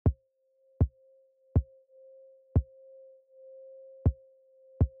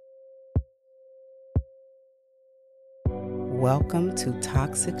Welcome to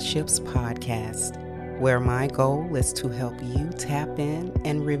Toxic Ships Podcast, where my goal is to help you tap in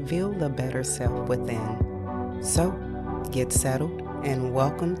and reveal the better self within. So, get settled and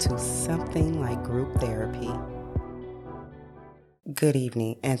welcome to something like group therapy. Good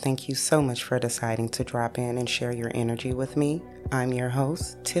evening, and thank you so much for deciding to drop in and share your energy with me. I'm your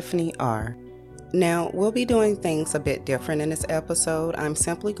host, Tiffany R. Now, we'll be doing things a bit different in this episode. I'm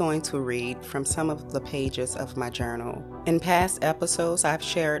simply going to read from some of the pages of my journal. In past episodes, I've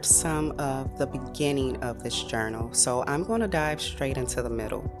shared some of the beginning of this journal, so I'm going to dive straight into the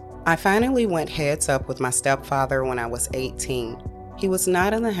middle. I finally went heads up with my stepfather when I was 18. He was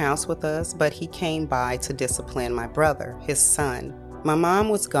not in the house with us, but he came by to discipline my brother, his son. My mom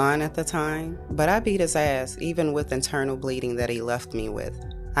was gone at the time, but I beat his ass even with internal bleeding that he left me with.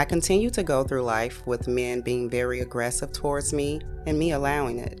 I continued to go through life with men being very aggressive towards me and me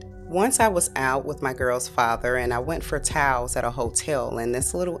allowing it. Once I was out with my girl's father and I went for towels at a hotel, and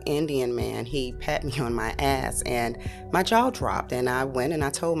this little Indian man, he pat me on my ass and my jaw dropped, and I went and I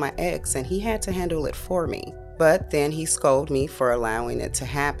told my ex and he had to handle it for me. But then he scolded me for allowing it to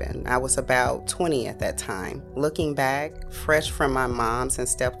happen. I was about 20 at that time. Looking back, fresh from my mom's and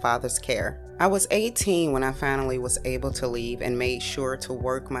stepfather's care. I was 18 when I finally was able to leave and made sure to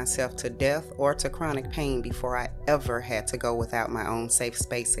work myself to death or to chronic pain before I ever had to go without my own safe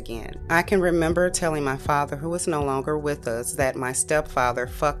space again. I can remember telling my father, who is no longer with us, that my stepfather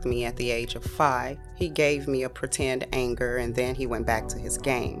fucked me at the age of 5. He gave me a pretend anger and then he went back to his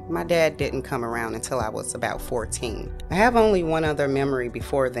game. My dad didn't come around until I was about 14. I have only one other memory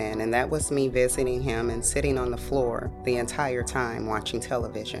before then, and that was me visiting him and sitting on the floor the entire time watching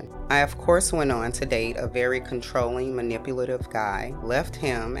television. I of course went on to date a very controlling, manipulative guy, left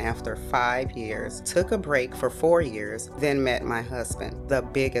him after 5 years, took a break for 4 years, then met my husband. The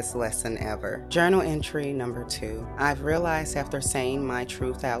biggest lesson ever. Journal entry number 2. I've realized after saying my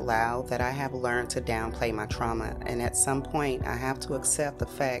truth out loud that I have learned to downplay my trauma, and at some point I have to accept the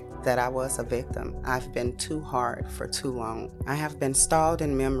fact that I was a victim. I've been too hard for too long. I have been stalled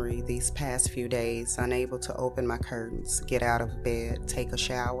in memory these past few days, unable to open my curtains, get out of bed, take a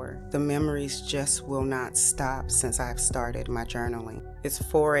shower. The memories just will not stop since I've started my journaling. It's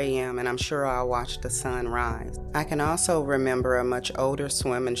 4 a.m. and I'm sure I'll watch the sun rise. I can also remember a much older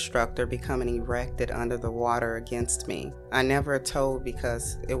swim instructor becoming erected under the water against me. I never told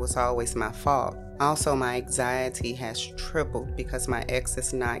because it was always my fault. Also, my anxiety has tripled because my ex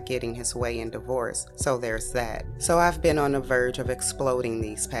is not getting his way in divorce, so there's that. So I've been on the verge of exploding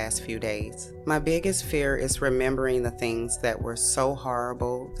these past few days. My biggest fear is remembering the things that were so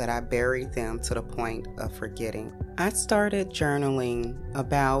horrible that I buried them to the point of forgetting. I started journaling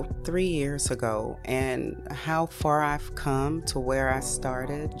about 3 years ago, and how far I've come to where I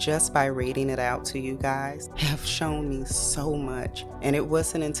started just by reading it out to you guys have shown me so much. And it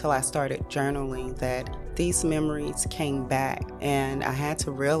wasn't until I started journaling that these memories came back, and I had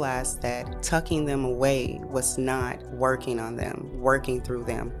to realize that tucking them away was not working on them, working through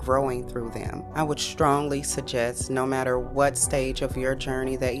them, growing through them. I would strongly suggest, no matter what stage of your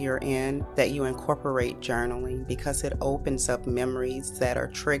journey that you're in, that you incorporate journaling, because it opens up memories that are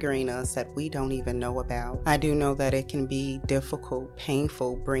triggering us that we don't even know about. I do know that it can be difficult,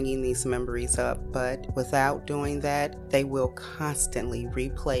 painful bringing these memories up, but without doing that, they will constantly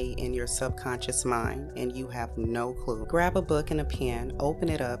replay in your subconscious mind, and you have no clue. Grab a book and a pen, open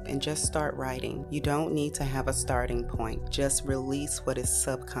it up, and just start writing. You don't need to have a starting point. Just release what is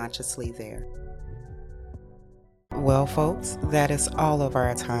subconsciously there. Well, folks, that is all of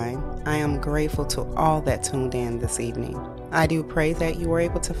our time. I am grateful to all that tuned in this evening. I do pray that you were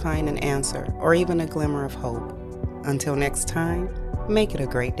able to find an answer or even a glimmer of hope. Until next time, make it a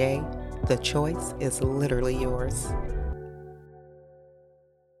great day. The choice is literally yours.